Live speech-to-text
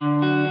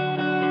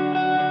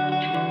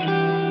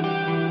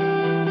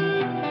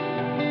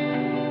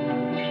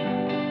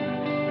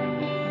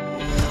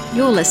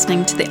You're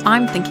listening to the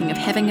I'm Thinking of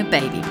Having a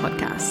Baby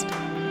podcast.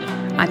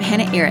 I'm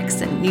Hannah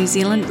Erickson, New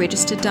Zealand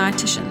registered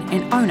dietitian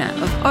and owner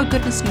of Oh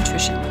Goodness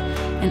Nutrition,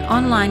 an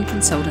online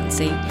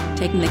consultancy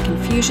taking the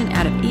confusion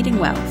out of eating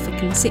well for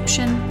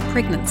conception,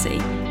 pregnancy,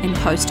 and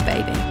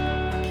post-baby.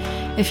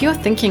 If you're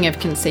thinking of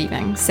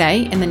conceiving,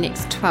 say, in the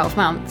next 12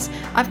 months,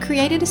 I've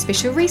created a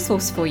special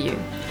resource for you.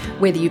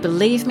 Whether you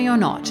believe me or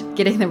not,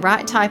 getting the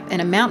right type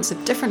and amounts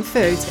of different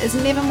foods is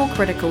never more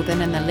critical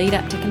than in the lead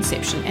up to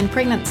conception and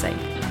pregnancy.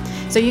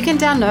 So you can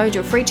download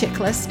your free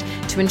checklist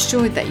to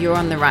ensure that you're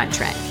on the right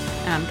track.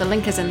 The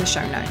link is in the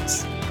show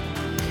notes.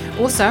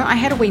 Also, I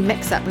had a wee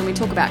mix-up when we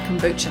talk about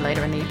kombucha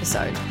later in the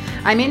episode.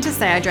 I meant to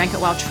say I drank it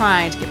while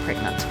trying to get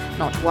pregnant,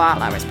 not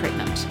while I was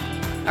pregnant.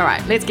 All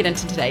right, let's get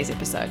into today's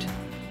episode.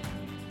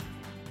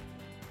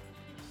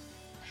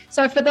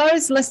 So for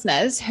those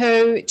listeners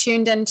who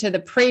tuned into the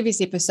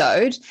previous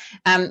episode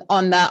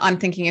on the I'm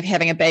Thinking of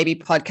Having a Baby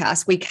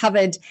podcast, we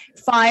covered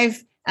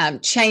 5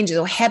 changes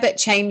or habit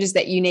changes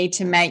that you need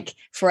to make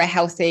for a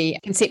healthy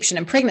conception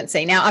and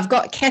pregnancy. Now, I've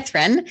got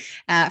Catherine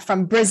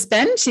from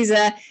Brisbane. She's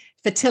a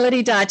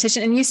fertility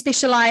dietitian and you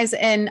specialize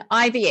in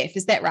IVF.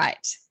 Is that right?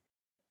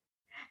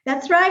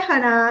 That's right,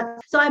 Hannah.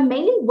 So I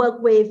mainly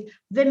work with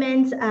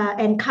women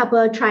and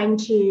couples trying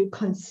to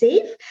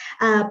conceive,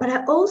 but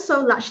I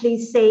also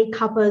largely see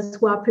couples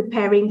who are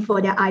preparing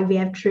for their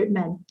IVF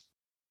treatment.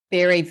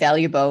 Very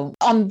valuable.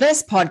 On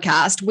this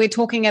podcast, we're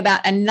talking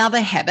about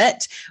another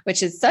habit,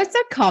 which is so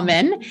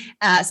common,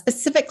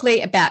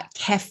 specifically about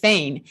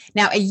caffeine.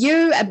 Now, are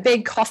you a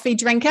big coffee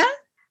drinker?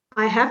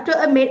 I have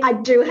to admit, I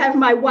do have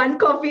my 1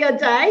 coffee a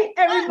day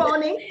every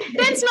morning.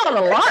 That's not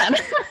a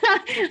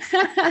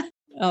lot.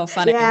 Oh,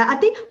 funny. Yeah, I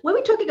think when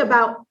we're talking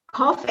about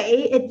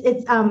coffee,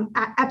 it's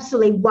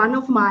absolutely one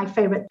of my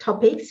favorite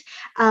topics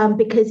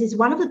because it's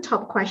one of the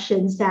top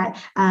questions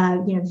that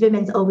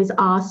women always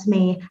ask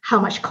me: how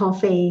much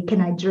coffee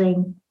can I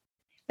drink?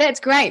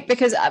 That's great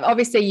because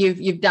obviously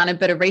you've done a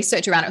bit of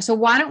research around it. So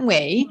why don't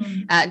we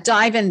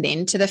dive in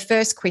then to the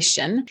first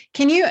question?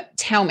 Can you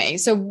tell me,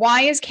 so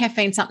why is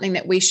caffeine something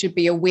that we should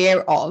be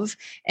aware of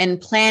in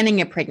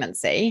planning a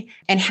pregnancy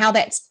and how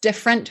that's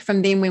different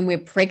from then when we're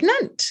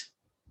pregnant?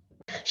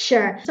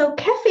 Sure. So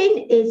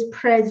caffeine is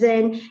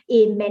present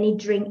in many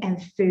drink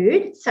and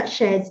food,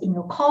 such as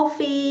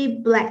coffee,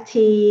 black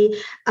tea,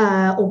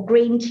 or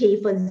green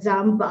tea, for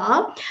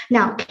example.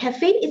 Now,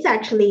 caffeine is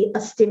actually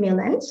a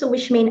stimulant, so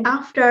which means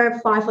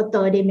after 5 or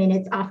 30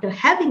 minutes after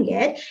having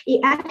it,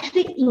 it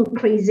actually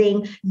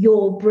increasing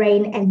your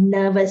brain and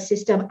nervous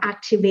system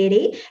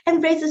activity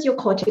and raises your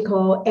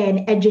cortisol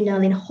and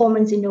adrenaline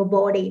hormones in your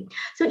body.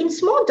 So in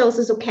small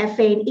doses of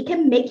caffeine, it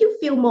can make you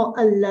feel more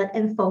alert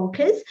and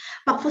focused,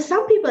 but for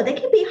some people, they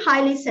can be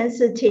highly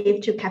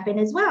sensitive to caffeine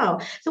as well.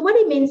 So what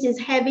it means is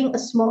having a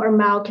small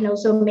amount can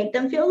also make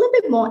them feel a little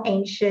bit more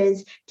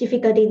anxious,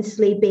 difficulty in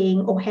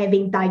sleeping, or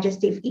having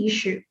digestive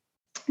issue.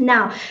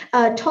 Now,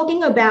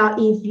 talking about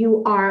if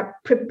you are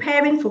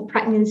preparing for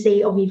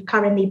pregnancy or if you're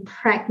currently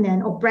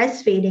pregnant or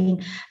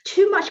breastfeeding,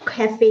 too much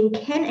caffeine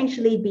can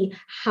actually be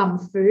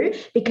harmful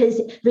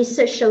because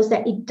research shows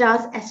that it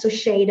does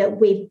associate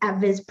with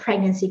adverse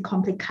pregnancy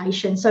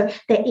complications. So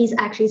there is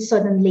actually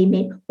certain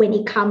limit when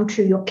it comes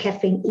to your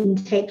caffeine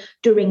intake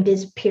during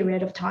this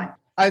period of time.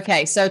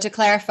 Okay, so to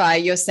clarify,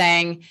 you're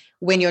saying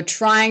when you're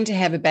trying to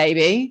have a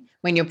baby,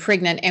 when you're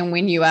pregnant and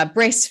when you are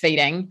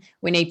breastfeeding,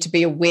 we need to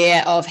be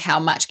aware of how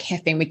much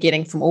caffeine we're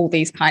getting from all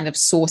these kind of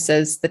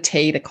sources, the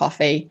tea, the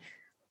coffee,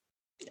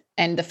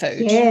 and the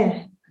food.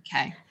 Yeah.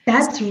 Okay.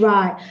 That's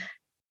right.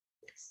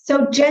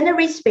 So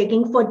generally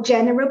speaking, for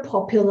general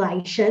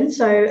population,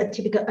 so a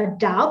typical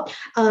adult,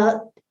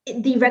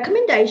 the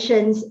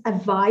recommendations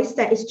advice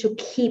that is to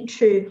keep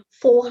to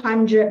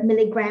 400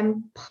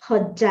 milligram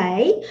per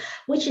day,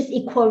 which is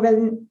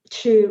equivalent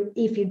to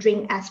if you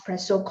drink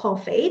espresso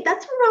coffee.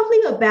 That's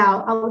roughly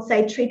about, I would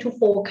say, 3 to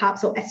 4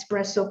 cups of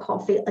espresso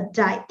coffee a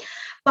day.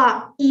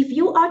 But if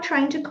you are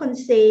trying to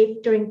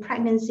conceive during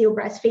pregnancy or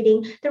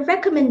breastfeeding, the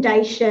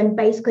recommendation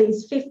basically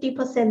is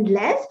 50%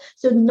 less,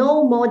 so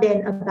no more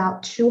than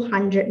about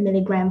 200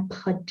 milligram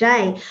per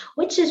day,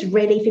 which is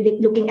really, if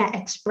you're looking at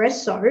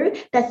espresso,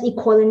 that's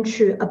equivalent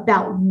to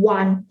about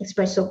 1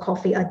 espresso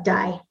coffee a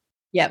day.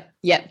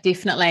 Yep,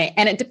 definitely.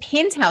 And it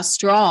depends how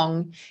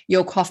strong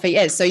your coffee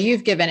is. So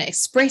you've given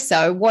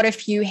espresso. What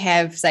if you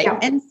have, say,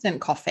 instant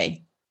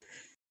coffee?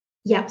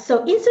 Yeah,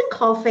 so instant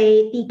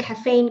coffee, the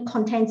caffeine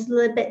contains a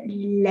little bit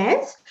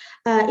less.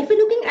 If you're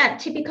looking at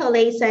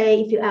typically, say,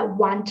 if you add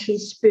 1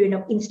 teaspoon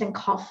of instant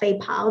coffee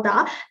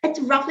powder, it's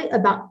roughly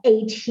about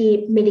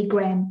 80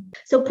 milligrams.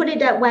 So put it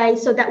that way,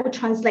 so that would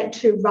translate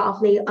to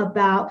roughly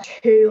about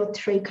 2 or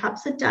 3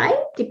 cups a day,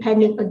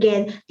 depending,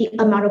 again, the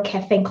amount of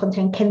caffeine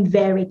content can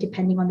vary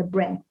depending on the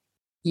brand.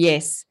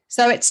 Yes.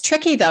 So it's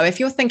tricky though, if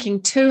you're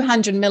thinking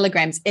 200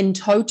 milligrams in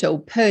total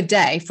per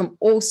day from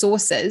all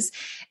sources,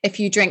 if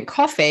you drink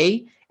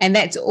coffee and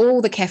that's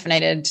all the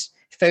caffeinated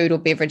food or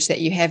beverage that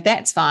you have,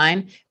 that's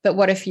fine. But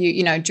what if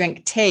you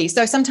drink tea?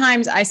 So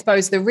sometimes I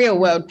suppose the real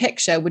world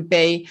picture would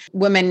be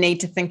women need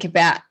to think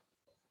about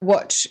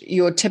what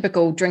your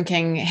typical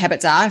drinking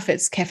habits are, if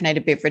it's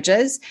caffeinated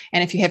beverages,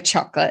 and if you have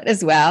chocolate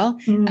as well,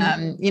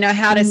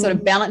 how to sort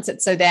of balance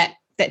it so that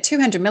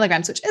 200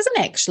 milligrams, which isn't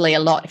actually a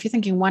lot, if you're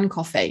thinking one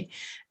coffee,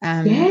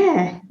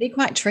 be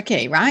quite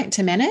tricky, right,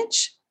 to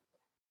manage?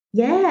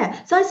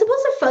 Yeah. So I suppose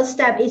the first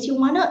step is you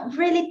want to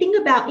really think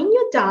about in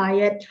your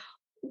diet,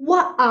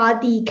 what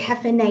are the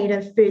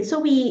caffeinated foods? So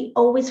we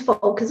always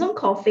focus on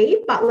coffee,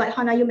 but like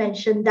Hannah, you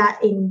mentioned that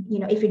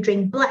if you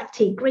drink black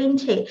tea, green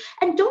tea,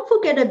 and don't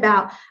forget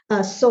about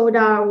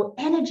soda or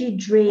energy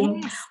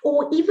drink,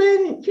 or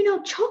even,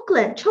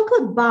 chocolate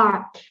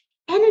bar,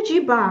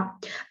 energy bar.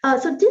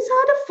 So these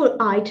other food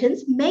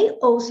items may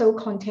also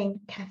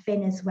contain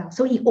caffeine as well.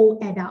 So it all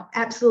add up.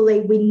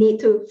 Absolutely, we need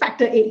to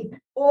factor in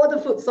all the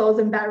food source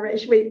and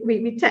beverage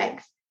we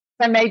take.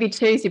 So maybe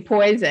choose your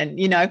poison,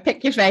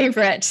 pick your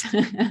favorite.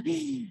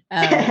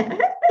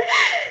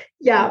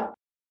 Yeah.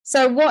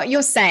 So what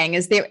you're saying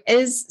is there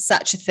is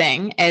such a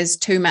thing as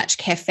too much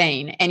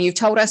caffeine. And you've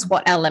told us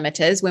what our limit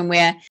is when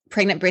we're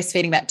pregnant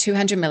breastfeeding, about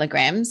 200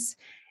 milligrams.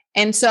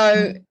 And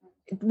so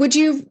would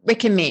you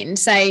recommend,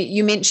 say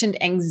you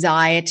mentioned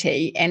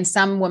anxiety, and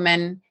some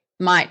women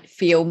might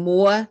feel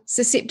more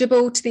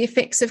susceptible to the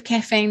effects of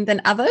caffeine than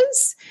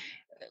others?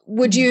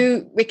 Would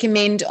you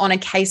recommend on a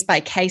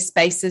case-by-case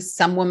basis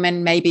some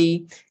women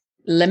maybe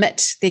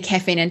limit their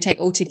caffeine intake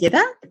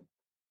altogether?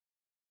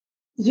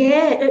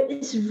 Yeah,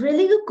 it's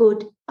really a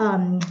good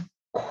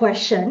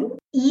question.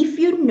 If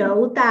you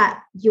know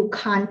that you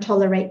can't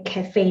tolerate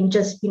caffeine,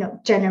 just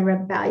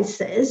general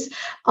basis,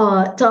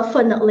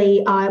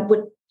 definitely I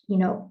would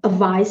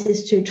advice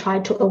is to try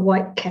to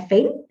avoid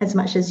caffeine as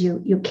much as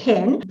you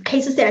can.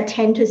 Cases that I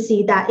tend to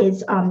see that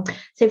is,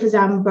 say for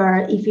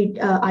example, if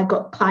I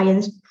got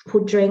clients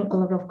who drink a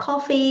lot of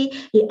coffee,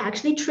 it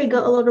actually trigger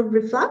a lot of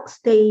reflux.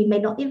 They may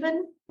not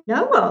even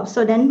know of.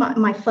 So then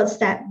my first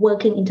step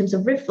working in terms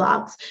of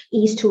reflux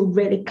is to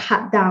really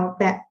cut down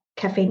that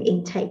caffeine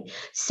intake.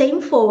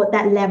 Same for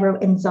that level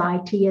of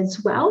anxiety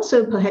as well.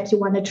 So perhaps you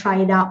want to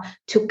try it out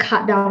to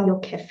cut down your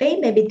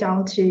caffeine, maybe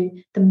down to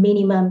the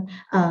minimum,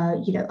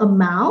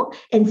 amount,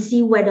 and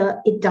see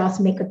whether it does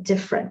make a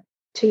difference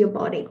to your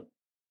body.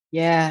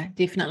 Yeah,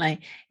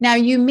 definitely. Now,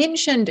 you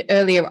mentioned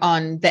earlier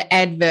on the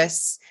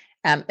adverse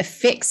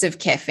effects of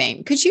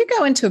caffeine. Could you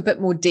go into a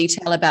bit more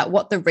detail about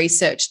what the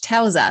research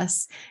tells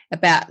us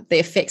about the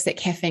effects that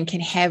caffeine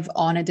can have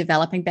on a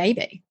developing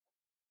baby?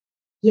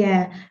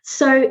 Yeah.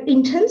 So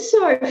in terms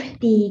of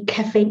the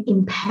caffeine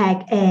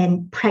impact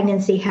and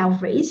pregnancy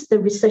health risks, the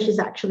research is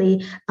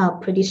actually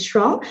pretty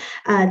strong.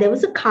 There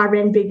was a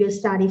current review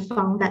study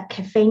found that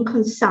caffeine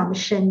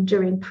consumption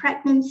during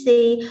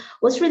pregnancy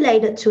was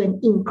related to an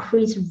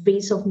increased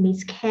risk of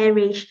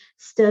miscarriage,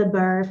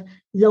 stillbirth,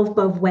 low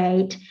birth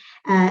weight,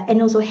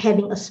 and also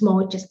having a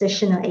small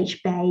gestational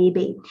age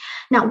baby.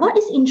 Now, what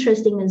is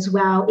interesting as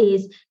well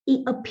is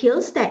it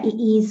appears that it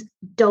is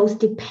dose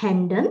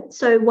dependent.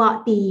 So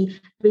what the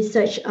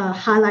research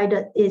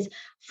highlighted is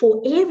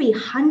for every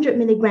 100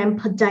 milligram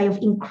per day of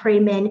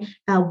increment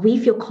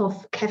with your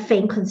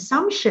caffeine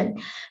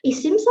consumption, it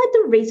seems like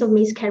the risk of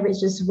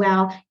miscarriage as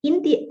well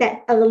in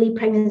that early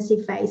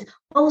pregnancy phase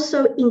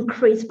also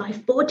increased by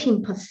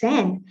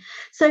 14%.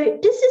 So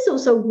this is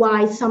also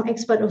why some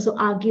experts also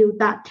argue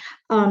that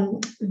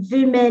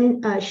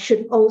women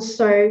should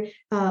also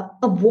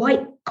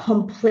avoid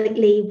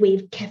completely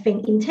with caffeine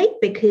intake,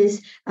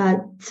 because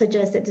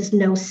suggests that there's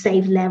no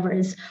safe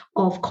levels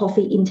of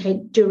coffee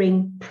intake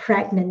during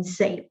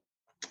pregnancy,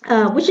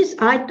 which is,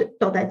 I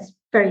thought that's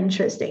very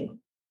interesting.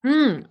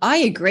 I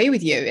agree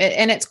with you.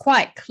 And it's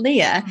quite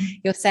clear,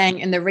 you're saying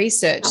in the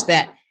research,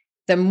 that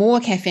the more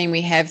caffeine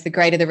we have, the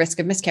greater the risk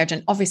of miscarriage.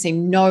 And obviously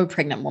no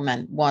pregnant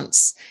woman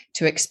wants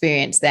to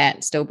experience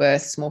that,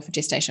 stillbirth, small for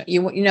gestation.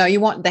 You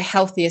want the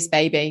healthiest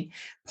baby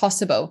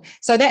possible.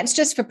 So that's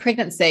just for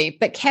pregnancy.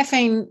 But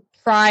caffeine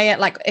prior,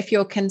 like if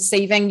you're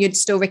conceiving, you'd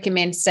still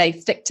recommend, say,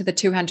 stick to the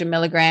 200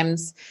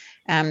 milligrams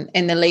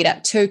in the lead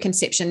up to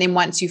conception. Then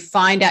once you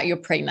find out you're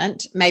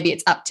pregnant, maybe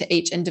it's up to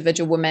each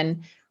individual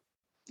woman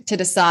to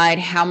decide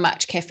how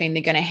much caffeine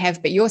they're going to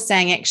have. But you're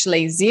saying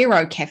actually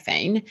zero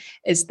caffeine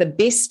is the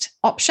best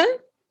option,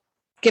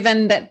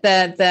 given that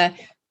the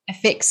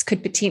effects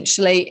could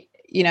potentially,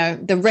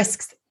 the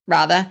risks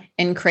rather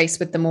increase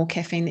with the more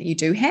caffeine that you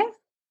do have?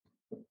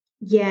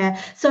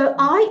 Yeah. So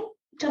I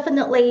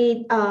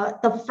definitely,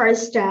 the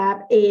first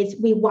step is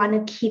we want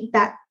to keep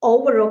that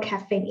overall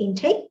caffeine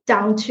intake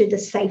down to the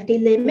safety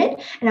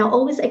limit. And I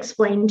always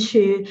explain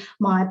to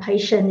my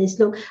patient is,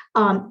 look,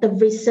 the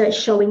research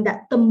showing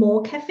that the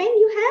more caffeine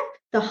you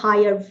have, the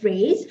higher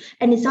risk,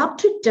 and it's up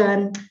to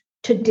them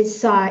to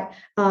decide.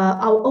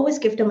 I'll always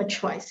give them a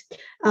choice,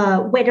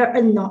 whether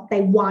or not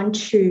they want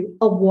to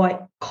avoid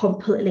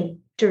completely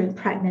during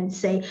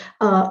pregnancy.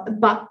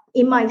 But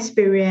in my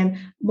experience,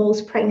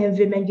 most pregnant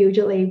women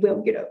usually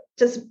will,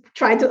 just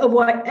try to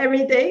avoid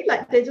everything.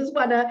 Like they just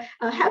want to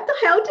have the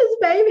healthiest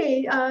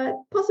baby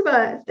possible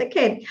as they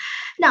can.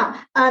 Now,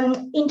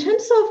 in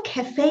terms of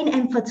caffeine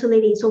and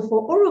fertility, so for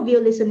all of you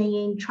listening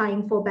in,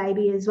 trying for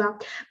baby as well,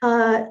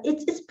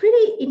 it's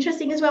pretty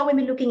interesting as well when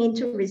we're looking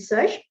into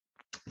research.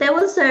 There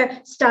was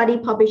a study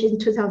published in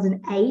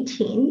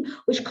 2018,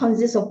 which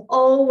consists of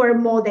over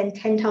more than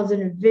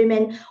 10,000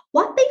 women.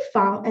 What they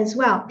found as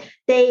well,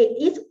 there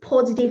is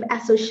positive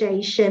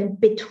association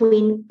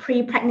between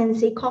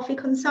pre-pregnancy coffee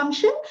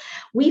consumption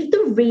with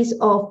the risk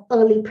of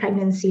early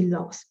pregnancy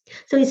loss.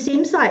 So it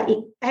seems like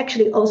it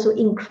actually also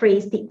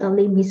increased the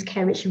early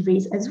miscarriage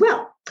risk as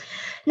well.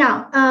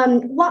 Now,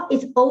 what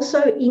is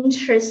also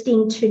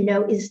interesting to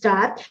know is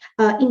that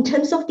in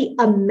terms of the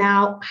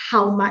amount,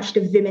 how much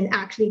the women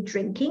actually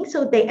drinking,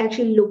 so they're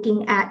actually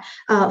looking at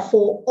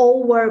for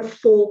over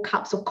 4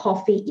 cups of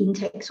coffee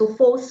intake, so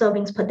 4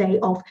 servings per day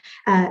of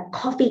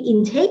coffee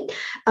intake.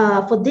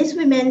 For these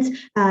women,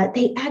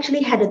 they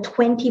actually had a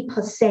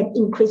 20%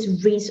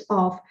 increased risk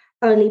of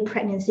early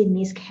pregnancy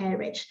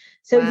miscarriage.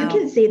 So you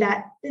can see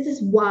that this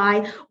is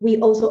why we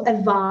also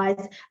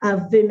advise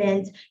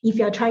women, if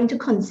you're trying to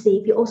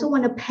conceive, you also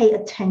want to pay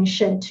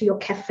attention to your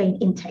caffeine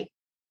intake.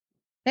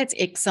 That's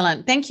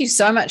excellent. Thank you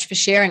so much for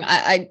sharing.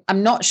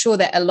 I'm not sure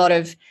that a lot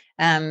of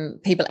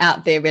people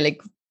out there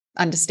really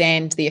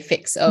understand the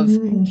effects of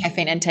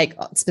caffeine intake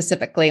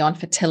specifically on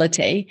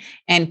fertility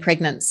and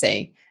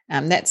pregnancy.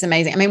 That's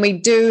amazing. I mean, we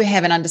do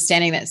have an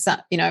understanding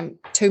that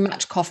too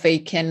much coffee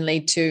can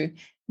lead to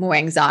more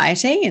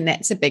anxiety, and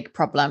that's a big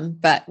problem.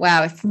 But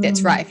wow, if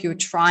that's right, if you were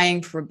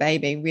trying for a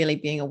baby, really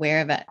being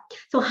aware of it.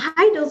 So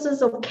high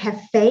doses of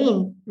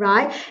caffeine,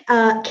 right,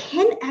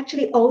 can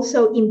actually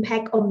also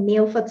impact on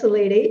male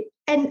fertility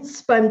and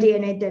sperm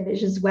DNA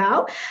damage as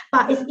well.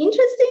 But it's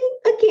interesting,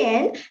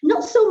 again,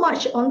 not so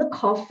much on the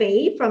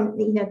coffee from,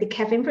 the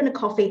caffeine from the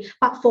coffee,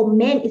 but for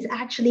men, it's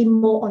actually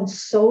more on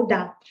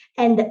soda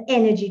and the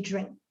energy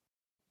drink.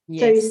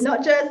 Yes. So it's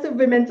not just the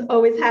women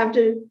always have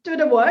to do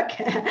the work.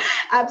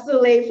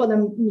 Absolutely, for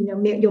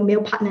your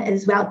male partner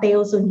as well, they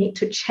also need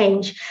to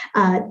change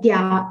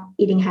their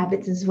eating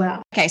habits as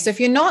well. Okay, so if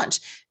you're not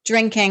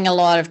drinking a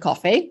lot of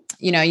coffee,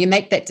 you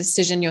make that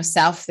decision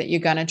yourself that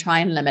you're going to try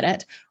and limit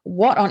it.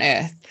 What on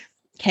earth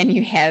can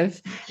you have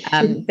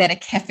that are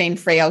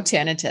caffeine-free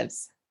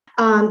alternatives?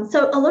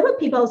 So a lot of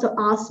people also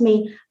ask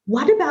me,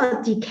 what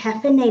about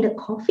decaffeinated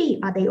coffee?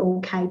 Are they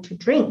okay to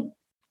drink?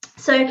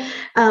 So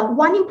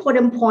one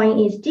important point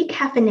is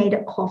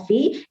decaffeinated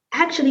coffee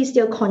actually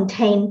still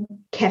contain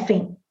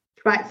caffeine,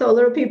 right? So a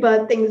lot of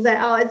people think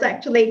that, it's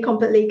actually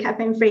completely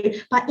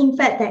caffeine-free, but in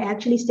fact, they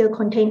actually still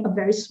contain a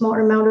very small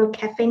amount of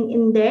caffeine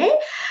in there.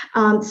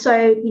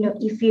 So,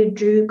 if you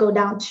do go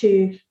down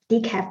to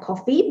decaf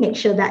coffee, make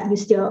sure that you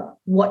still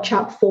watch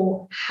out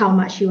for how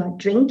much you are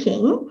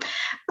drinking.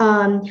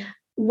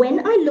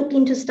 When I look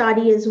into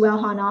study as well,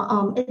 Hannah,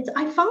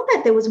 I found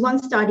that there was one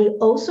study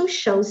also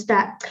shows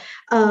that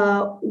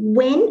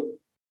when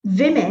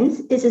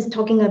women, this is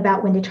talking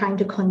about when they're trying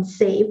to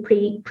conceive,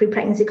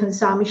 pre-pregnancy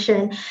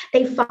consumption,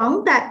 they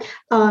found that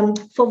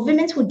for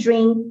women who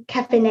drink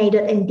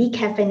caffeinated and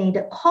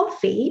decaffeinated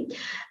coffee,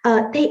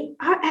 they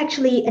are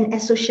actually an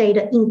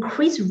associated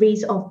increased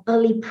risk of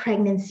early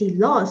pregnancy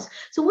loss.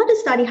 So what the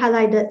study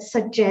highlighted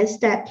suggests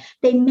that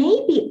there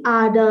may be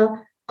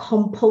other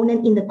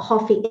component in the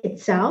coffee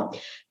itself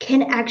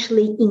can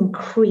actually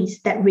increase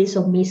that risk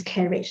of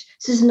miscarriage.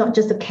 So it's not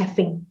just the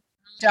caffeine.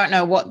 Don't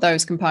know what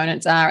those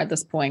components are at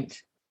this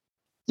point.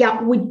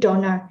 Yeah, we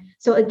don't know.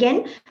 So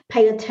again,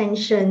 pay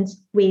attention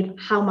with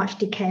how much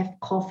decaf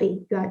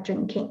coffee you are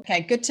drinking.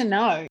 Okay, good to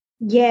know.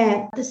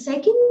 Yeah, the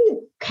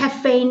second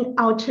caffeine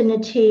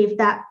alternative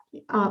that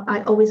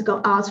I always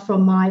got asked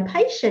from my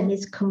patient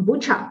is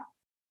kombucha.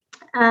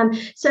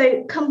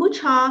 So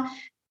kombucha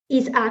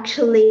is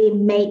actually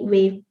made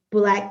with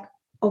black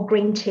or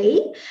green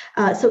tea.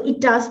 So it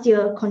does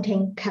still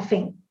contain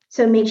caffeine.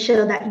 So make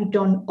sure that you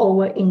don't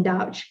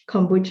overindulge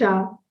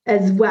kombucha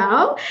as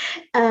well.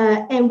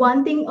 And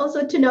one thing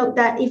also to note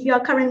that if you are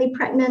currently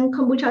pregnant,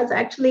 kombucha is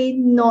actually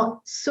not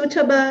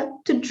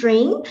suitable to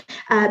drink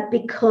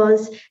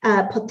because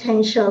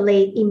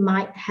potentially it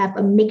might have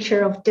a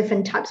mixture of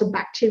different types of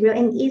bacteria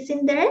and yeast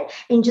in there,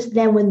 and just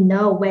never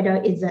know whether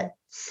it's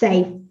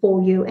safe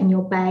for you and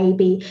your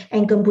baby.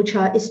 And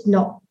kombucha is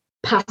not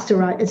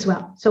pasteurized as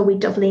well. So we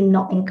definitely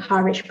not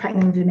encourage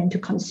pregnant women to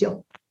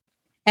consume.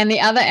 And the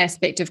other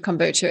aspect of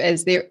kombucha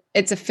is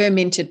it's a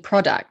fermented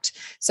product.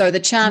 So the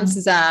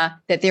chances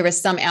are that there is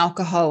some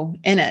alcohol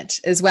in it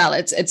as well.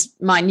 It's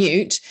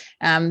minute,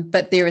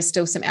 but there is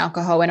still some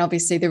alcohol. And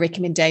obviously the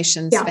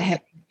recommendations for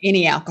having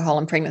any alcohol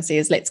in pregnancy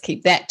is let's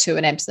keep that to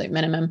an absolute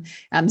minimum,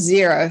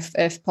 0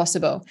 if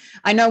possible.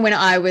 I know when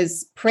I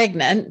was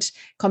pregnant,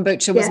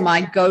 kombucha was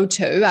my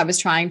go-to. I was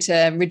trying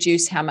to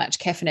reduce how much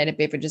caffeinated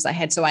beverages I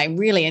had. So I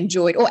really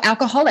enjoyed, or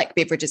alcoholic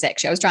beverages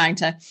actually. I was trying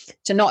to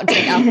not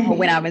drink alcohol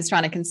when I was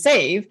trying to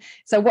conceive.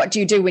 So what do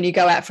you do when you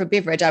go out for a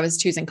beverage? I was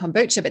choosing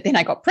kombucha, but then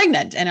I got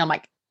pregnant and I'm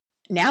like,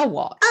 now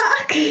what?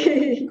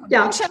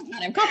 Yeah.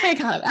 Kind of coffee,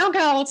 kind of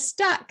alcohol,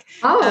 stuck.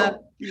 Oh,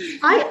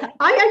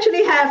 I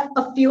actually have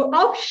a few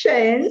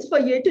options for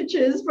you to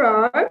choose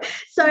from.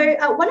 So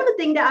one of the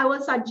things that I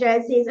would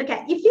suggest is,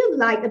 okay, if you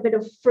like a bit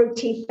of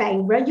fruity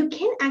flavor, you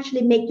can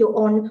actually make your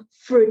own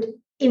fruit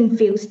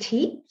infused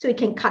tea. So you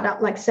can cut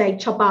up, like say,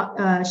 chop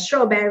up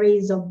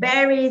strawberries or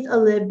berries, a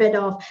little bit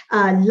of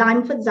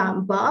lime, for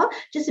example,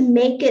 just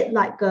make it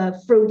like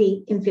a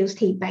fruity infused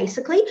tea,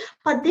 basically.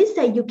 But this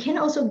day, you can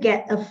also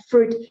get a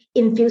fruit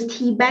infused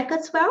tea bag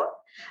as well.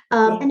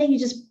 And then you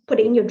just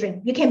put it in your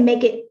drink. You can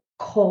make it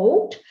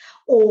cold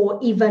or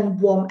even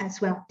warm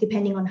as well,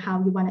 depending on how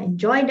you want to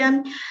enjoy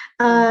them.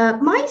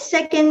 My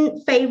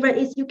second favorite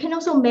is you can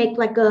also make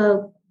like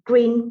a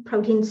green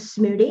protein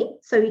smoothie.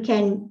 So you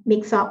can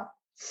mix up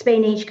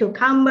spinach,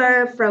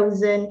 cucumber,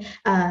 frozen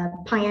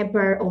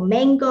pineapple or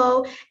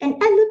mango, and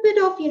add a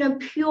little bit of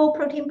pure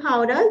protein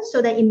powder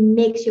so that it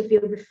makes you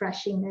feel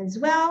refreshing as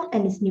well,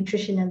 and it's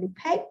nutritionally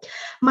packed.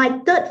 My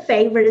third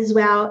favorite as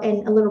well,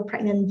 and a little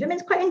pregnant women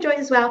quite enjoy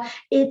as well,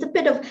 is a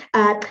bit of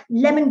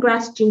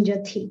lemongrass ginger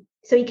tea.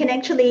 So you can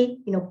actually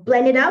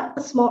blend it up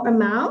a small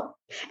amount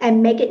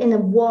and make it in a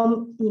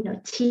warm,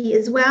 tea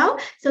as well.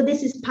 So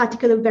this is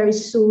particularly very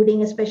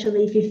soothing,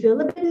 especially if you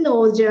feel a bit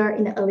nausea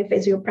in the early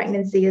phase of your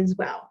pregnancy as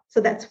well. So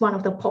that's one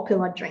of the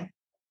popular drinks.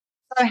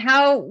 So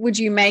how would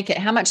you make it?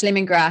 How much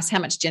lemongrass? How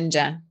much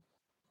ginger?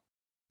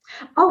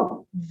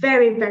 Oh,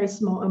 very, very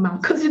small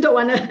amount, because you don't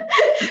want to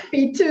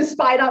be too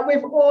spied up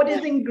with all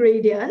these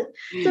ingredients.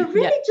 So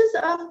really just,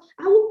 I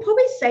would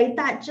probably say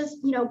that just,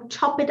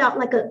 chop it up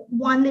like a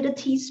 1 little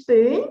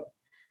teaspoon.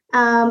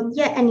 And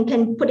you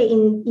can put it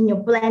in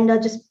your blender,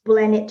 just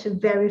blend it to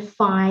very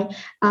fine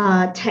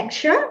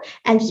texture,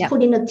 and just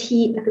put in a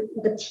tea, like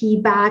a tea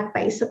bag,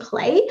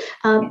 basically.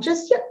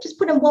 Just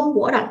put in warm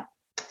water.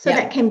 So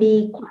that can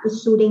be quite a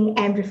soothing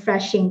and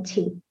refreshing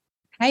tea.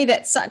 Hey,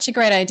 that's such a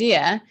great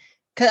idea.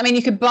 Because,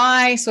 you could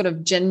buy sort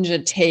of ginger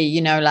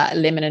tea, like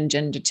lemon and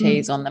ginger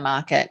teas on the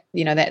market.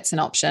 That's an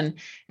option.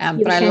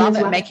 But I love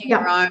it, making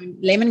your own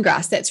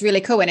lemongrass. That's really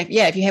cool. And if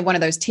you have one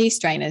of those tea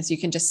strainers, you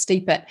can just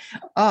steep it.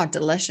 Oh,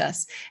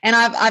 delicious. And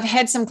I've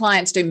had some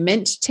clients do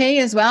mint tea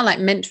as well, like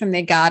mint from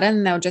their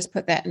garden. They'll just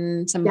put that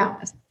in some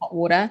hot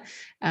water.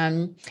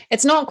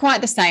 It's not quite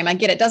the same. I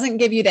get it. It doesn't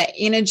give you that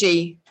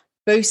energy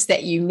boost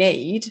that you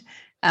need.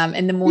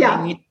 In the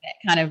morning, that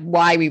kind of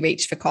why we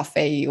reach for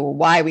coffee or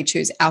why we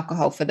choose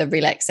alcohol for the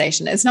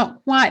relaxation. It's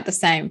not quite the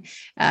same.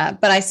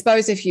 But I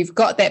suppose if you've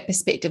got that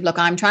perspective, look,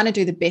 I'm trying to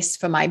do the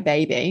best for my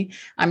baby.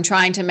 I'm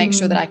trying to make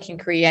sure that I can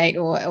create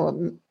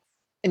or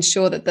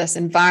ensure that this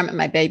environment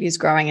my baby is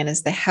growing in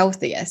is the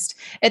healthiest.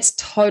 It's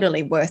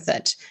totally worth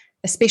it,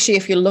 especially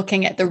if you're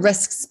looking at the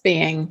risks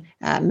being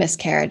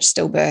miscarriage,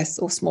 stillbirth,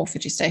 or small for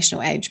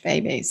gestational age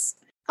babies.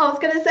 I was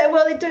going to say,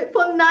 well, they do it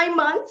for 9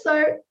 months,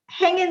 so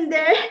hang in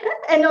there,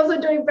 and also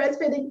during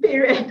breastfeeding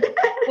period.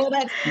 Well,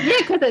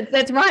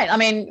 that's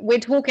right. We're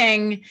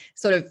talking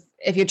sort of,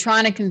 if you're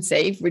trying to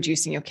conceive,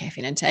 reducing your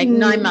caffeine intake,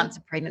 9 months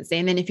of pregnancy,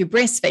 and then if you're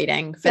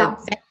breastfeeding, for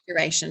that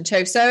duration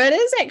too. So it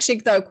is actually,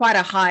 though, quite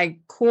a high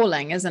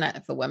calling, isn't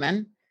it, for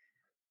women?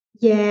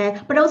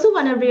 Yeah, but I also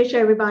want to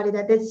reassure everybody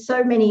that there's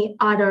so many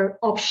other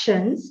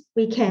options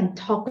we can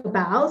talk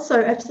about.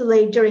 So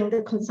absolutely, during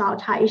the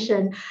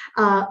consultation,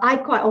 I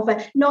quite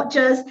often not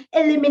just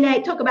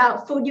talk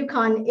about food you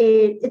can't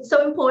eat. It's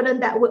so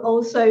important that we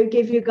also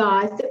give you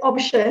guys the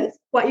options,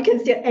 what you can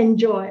still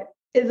enjoy,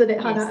 isn't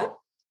it, Hannah?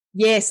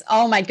 Yes.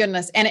 Oh my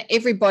goodness. And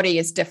everybody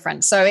is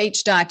different. So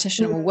each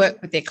dietitian will work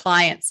with their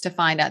clients to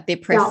find out their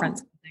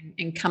preference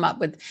and come up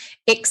with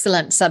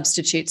excellent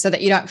substitutes so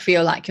that you don't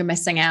feel like you're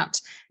missing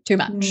out too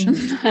much.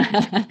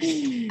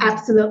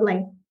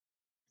 Absolutely.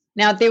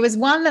 Now, there was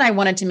one that I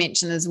wanted to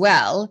mention as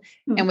well.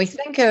 And we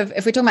think of,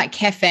 if we're talking about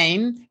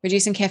caffeine,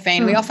 reducing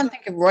caffeine, we often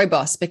think of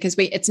rooibos because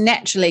it's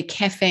naturally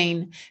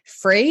caffeine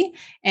free.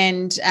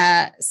 And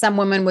some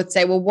women would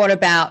say, well, what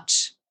about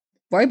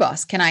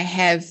rooibos? Can I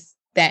have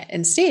that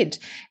instead?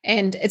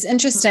 And it's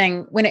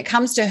interesting when it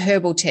comes to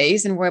herbal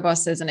teas, and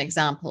rooibos is an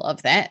example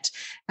of that.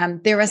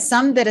 There are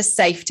some that are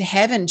safe to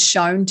have and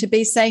shown to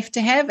be safe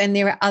to have, and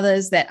there are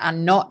others that are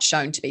not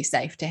shown to be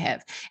safe to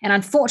have. And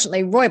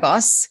unfortunately,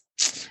 rooibos,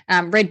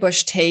 red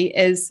bush tea,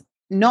 is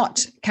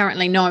not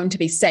currently known to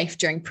be safe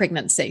during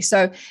pregnancy.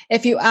 So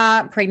if you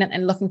are pregnant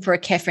and looking for a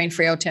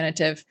caffeine-free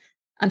alternative,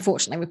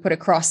 unfortunately, we put a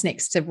cross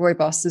next to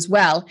rooibos as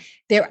well.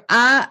 There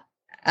are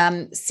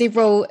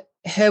several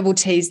herbal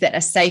teas that are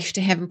safe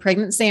to have in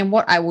pregnancy, and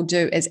what I will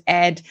do is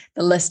add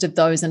the list of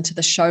those into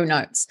the show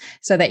notes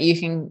so that you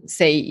can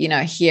see,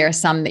 here are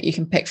some that you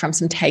can pick from,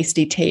 some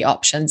tasty tea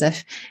options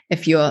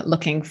if you're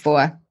looking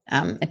for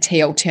a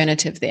tea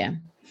alternative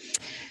there.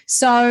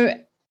 So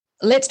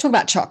let's talk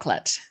about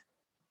chocolate.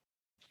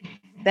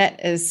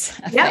 That is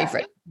a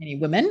favorite for many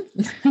women.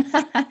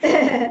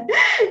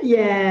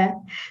 Yeah.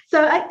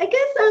 So I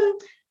guess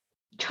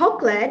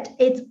chocolate,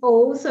 it's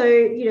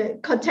also,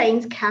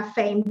 contains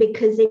caffeine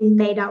because it's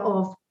made out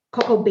of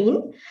cocoa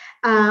bean.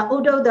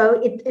 Although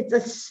it's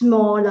a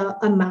smaller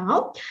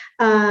amount.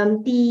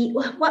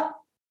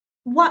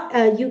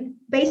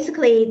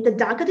 basically, the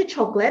darker the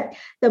chocolate,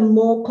 the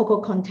more cocoa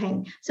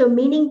content. So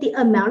meaning the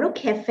amount of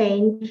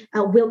caffeine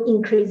will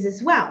increase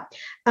as well.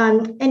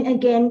 And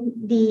again,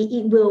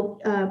 it will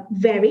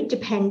vary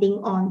depending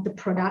on the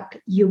product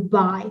you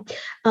buy.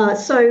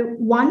 So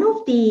one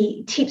of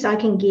the tips I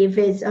can give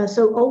is,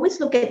 so always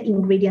look at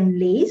ingredient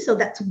list. So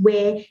that's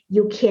where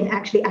you can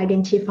actually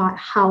identify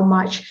how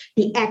much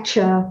the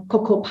actual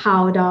cocoa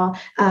powder,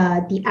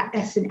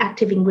 as an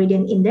active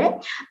ingredient in there.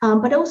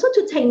 But also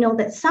to take note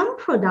that some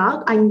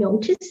product, I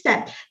noticed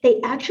that they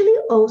actually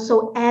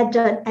also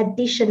added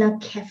additional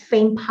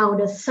caffeine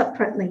powder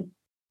separately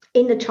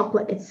in the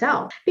chocolate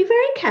itself. Be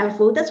very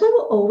careful. That's why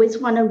we always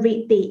want to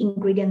read the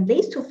ingredient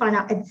list to find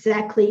out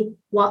exactly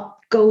what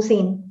goes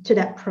into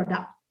that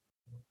product.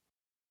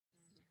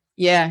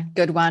 Yeah,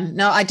 good one.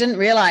 No, I didn't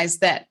realize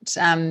that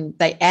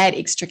they add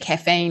extra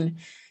caffeine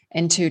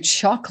into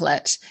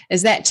chocolate.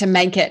 Is that to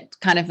make it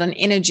kind of an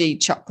energy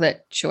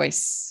chocolate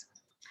choice?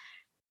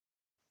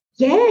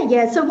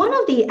 Yeah. So one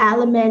of the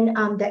elements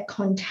that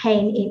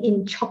contain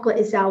in chocolate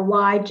is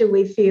why do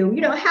we feel,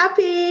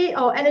 happy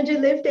or energy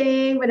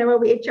lifting whenever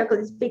we eat chocolate?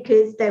 It's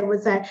because there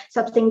was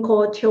something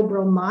called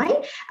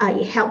theobromine.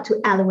 It helped to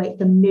elevate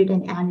the mood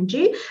and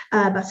energy.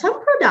 But some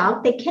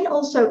product, they can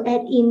also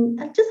add in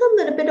just a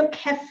little bit of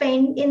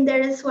caffeine in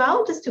there as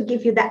well, just to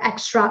give you that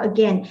extra,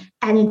 again,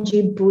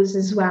 energy boost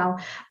as well.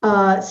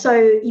 So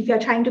if you're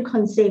trying to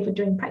conceive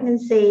during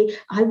pregnancy,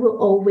 I will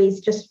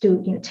always just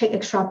take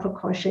extra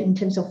precaution in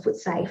terms of food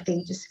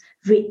safety. Just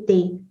read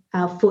the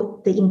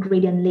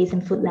ingredient list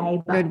and food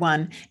label. Good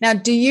one. Now,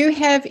 do you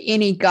have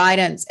any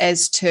guidance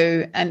as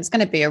to, and it's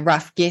going to be a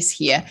rough guess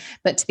here,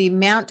 but to the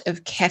amount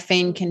of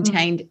caffeine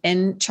contained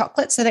in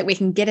chocolate so that we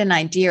can get an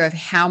idea of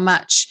how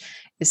much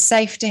is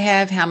safe to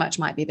have, how much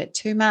might be a bit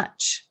too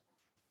much?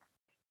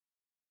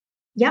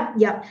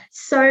 Yep.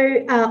 So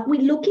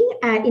we're looking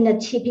at in a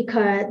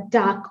typical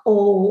dark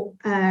or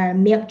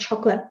milk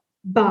chocolate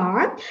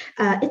bar,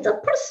 it's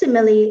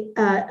approximately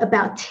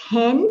about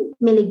 10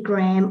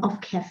 milligram of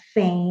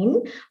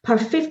caffeine per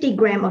 50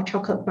 gram of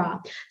chocolate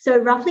bar. So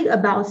roughly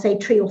about, say,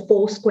 3 or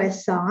 4 square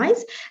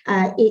size,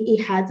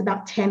 it has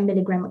about 10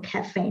 milligram of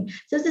caffeine.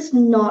 So this is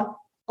not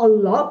a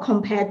lot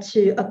compared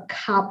to a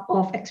cup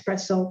of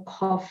espresso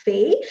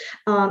coffee.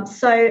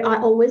 So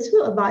I always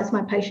will advise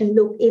my patient,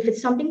 look, if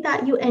it's something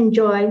that you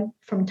enjoy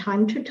from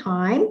time to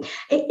time,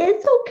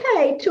 it's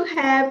okay to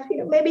have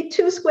maybe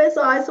 2 square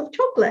size of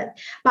chocolate,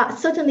 but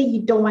certainly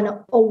you don't want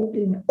to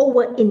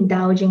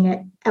overindulging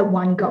it at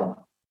one go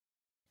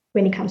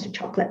when it comes to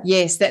chocolate.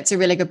 Yes, that's a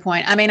really good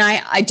point. I mean,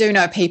 I do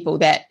know people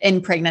that in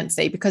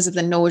pregnancy, because of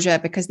the nausea,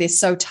 because they're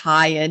so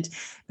tired,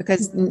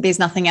 because there's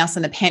nothing else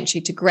in the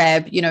pantry to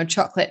grab,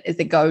 chocolate is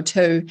the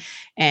go-to.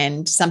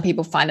 And some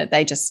people find that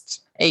they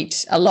just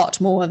eat a lot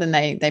more than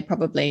they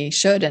probably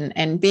should.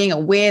 And being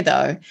aware,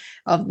 though,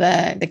 of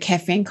the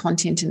caffeine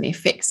content and the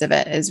effects of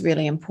it is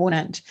really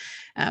important.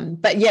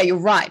 But yeah, you're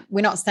right.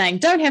 We're not saying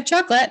don't have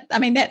chocolate. I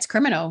mean, that's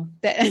criminal.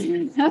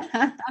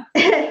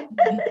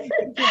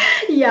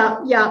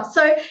 Yeah.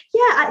 So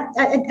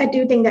I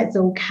do think that's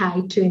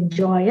okay to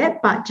enjoy it,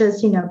 but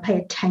just, pay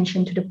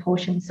attention to the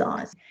portion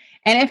size.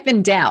 And if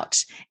in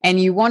doubt and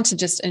you want to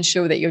just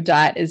ensure that your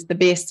diet is the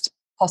best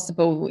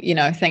possible,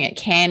 thing it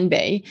can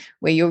be,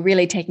 where you're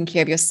really taking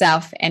care of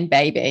yourself and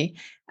baby,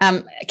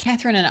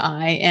 Catherine and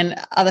I and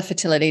other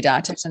fertility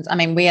dietitians, I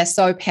mean, we are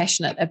so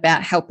passionate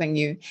about helping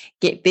you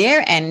get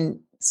there and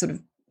sort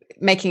of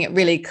making it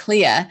really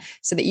clear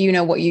so that you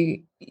know what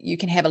you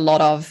can have a lot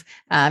of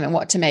and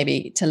what to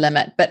maybe to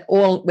limit, but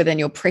all within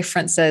your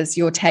preferences,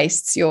 your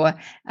tastes, your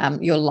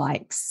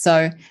likes.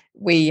 So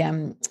we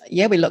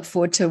look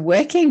forward to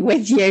working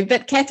with you.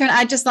 But Catherine,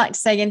 I'd just like to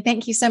say again,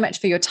 thank you so much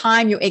for your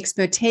time, your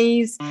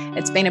expertise.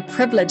 It's been a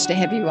privilege to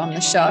have you on the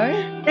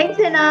show. Thanks,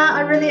 Hannah.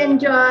 I really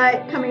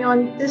enjoyed coming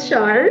on the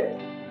show.